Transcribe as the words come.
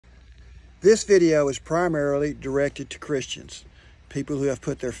This video is primarily directed to Christians, people who have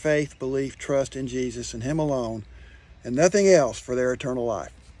put their faith, belief, trust in Jesus and Him alone, and nothing else for their eternal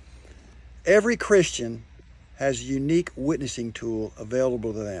life. Every Christian has a unique witnessing tool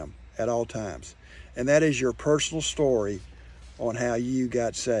available to them at all times, and that is your personal story on how you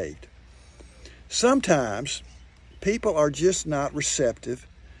got saved. Sometimes people are just not receptive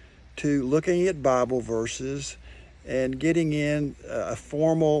to looking at Bible verses and getting in a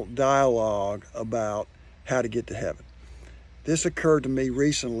formal dialogue about how to get to heaven. This occurred to me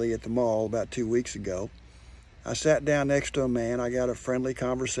recently at the mall about 2 weeks ago. I sat down next to a man. I got a friendly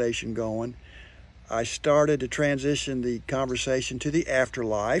conversation going. I started to transition the conversation to the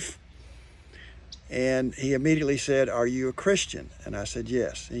afterlife. And he immediately said, "Are you a Christian?" And I said,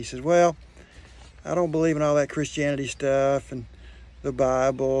 "Yes." And he said, "Well, I don't believe in all that Christianity stuff and the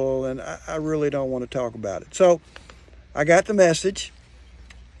Bible, and I really don't want to talk about it." So I got the message,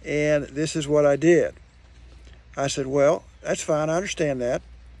 and this is what I did. I said, "Well, that's fine. I understand that.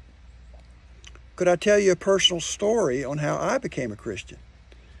 Could I tell you a personal story on how I became a Christian?"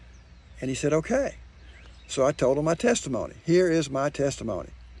 And he said, "Okay." So I told him my testimony. Here is my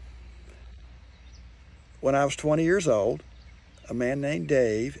testimony. When I was 20 years old, a man named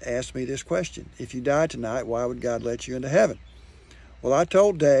Dave asked me this question: "If you died tonight, why would God let you into heaven?" Well, I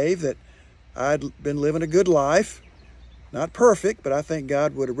told Dave that I'd been living a good life, not perfect, but I think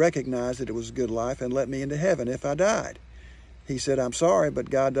God would have recognized that it was a good life and let me into heaven if I died. He said, "I'm sorry, but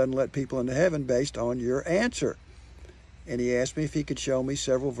God doesn't let people into heaven based on your answer." And he asked me if he could show me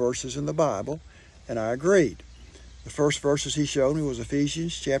several verses in the Bible, and I agreed. The first verses he showed me was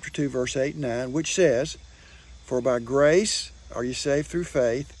Ephesians chapter 2, verse 8 and 9, which says, "For by grace are you saved through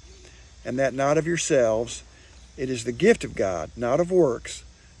faith, and that not of yourselves. It is the gift of God, not of works,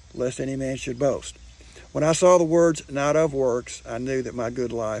 lest any man should boast." When I saw the words, "not of works," I knew that my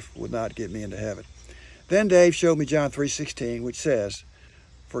good life would not get me into heaven. Then Dave showed me John 3:16, which says,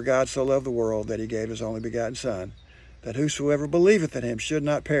 "For God so loved the world that He gave His only begotten Son, that whosoever believeth in Him should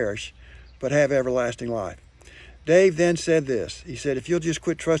not perish, but have everlasting life." Dave then said this. He said, "If you'll just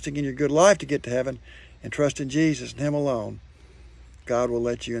quit trusting in your good life to get to heaven and trust in Jesus and Him alone, God will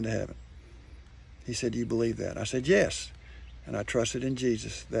let you into heaven." He said, "Do you believe that?" I said, "Yes." And I trusted in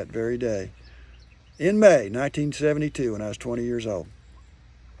Jesus that very day in May 1972 when I was 20 years old.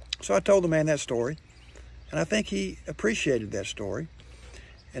 So I told the man that story, and I think he appreciated that story.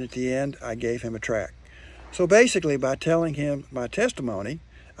 And at the end, I gave him a tract. So basically, by telling him my testimony,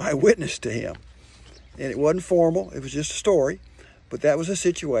 I witnessed to him. And it wasn't formal. It was just a story. But that was a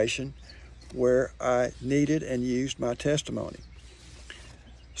situation where I needed and used my testimony.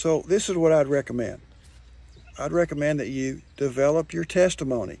 So this is what I'd recommend. I'd recommend that you develop your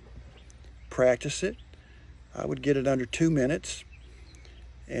testimony. Practice it. I would get it under 2 minutes.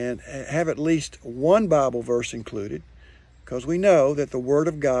 And have at least one Bible verse included, because we know that the Word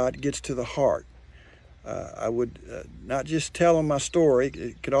of God gets to the heart. I would not just tell them my story,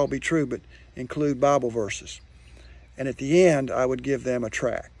 it could all be true, but include Bible verses. And at the end, I would give them a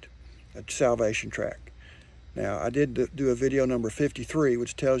tract, a salvation tract. Now, I did do a video number 53,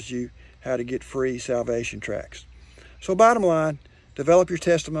 which tells you how to get free salvation tracts. So bottom line, develop your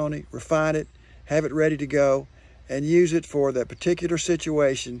testimony, refine it, have it ready to go, and use it for that particular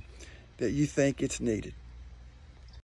situation that you think it's needed.